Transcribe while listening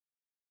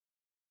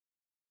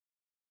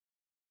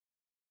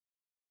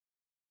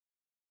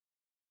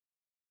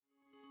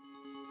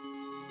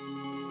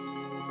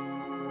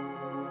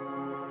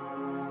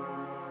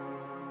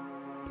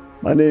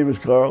My name is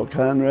Carl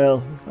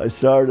Konrath. I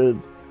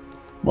started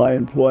my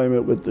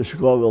employment with the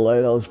Chicago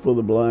Lighthouse for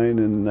the Blind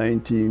in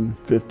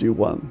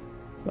 1951.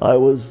 I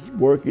was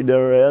working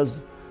there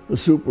as a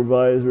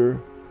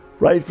supervisor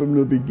right from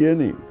the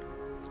beginning.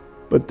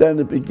 But then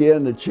it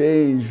began to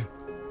change.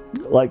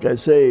 Like I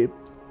say,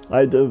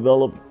 I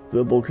developed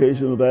the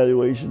Vocational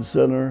Evaluation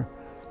Center.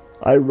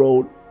 I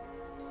wrote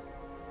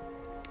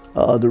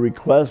the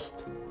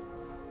request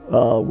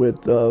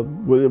with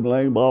William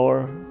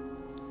Langbauer,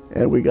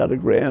 and we got a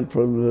grant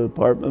from the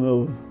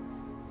Department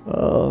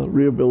of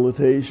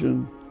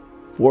Rehabilitation.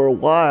 For a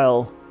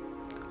while,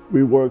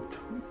 we worked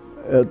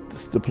at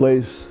the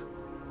place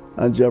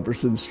on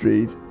Jefferson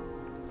Street.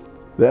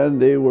 Then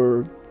they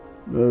were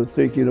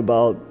thinking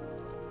about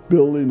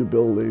building a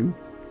building,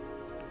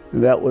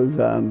 and that was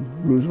on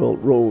Roosevelt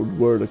Road,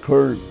 where the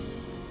current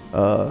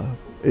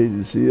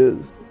agency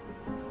is.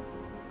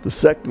 The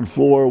second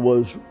floor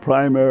was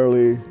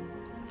primarily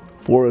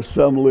for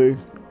assembly.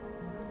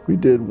 We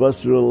did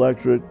Western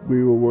Electric.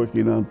 We were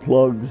working on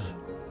plugs.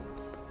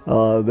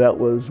 That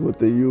was what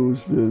they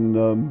used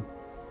in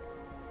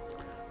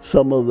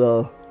some of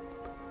the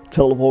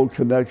telephone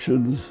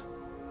connections.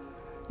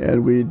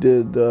 And we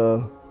did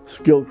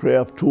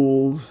Skillcraft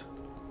tools.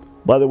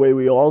 By the way,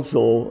 we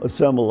also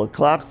assembled a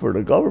clock for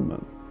the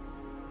government.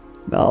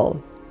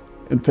 Now,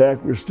 in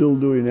fact, we're still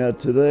doing that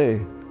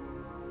today.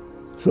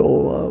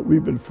 So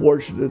we've been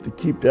fortunate to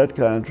keep that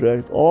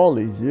contract all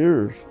these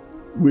years.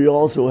 We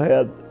also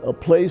had a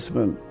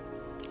placement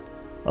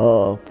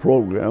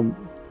program.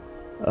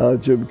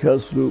 Jim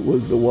Kessler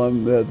was the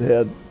one that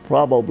had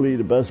probably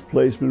the best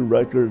placement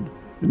record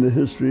in the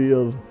history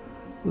of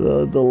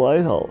the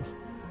lighthouse.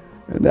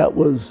 And that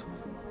was,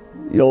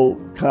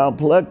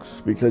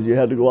 complex, because you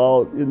had to go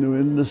out into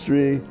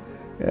industry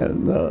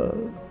and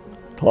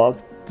talk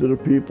to the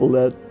people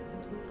that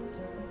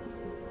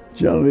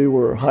generally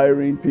were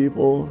hiring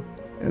people,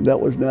 and that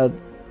was not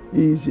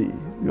easy.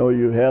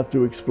 You have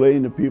to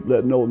explain to people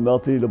that know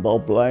nothing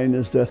about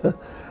blindness that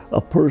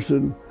a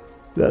person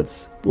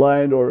that's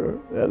blind or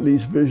at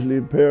least visually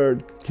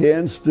impaired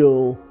can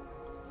still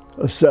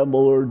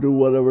assemble or do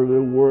whatever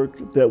the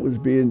work that was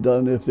being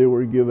done if they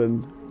were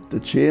given the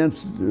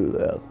chance to do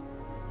that.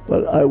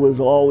 But I was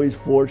always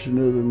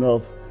fortunate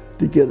enough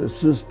to get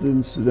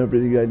assistance and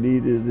everything I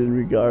needed in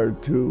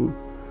regard to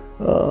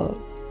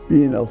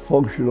being a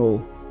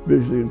functional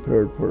visually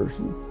impaired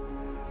person.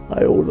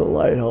 I owe the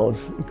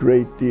lighthouse a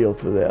great deal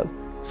for that.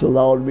 It's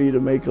allowed me to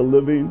make a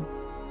living,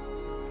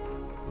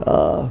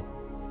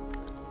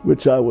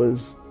 which I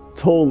was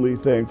totally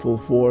thankful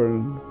for,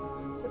 and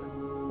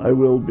I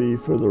will be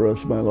for the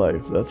rest of my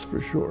life, that's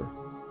for sure.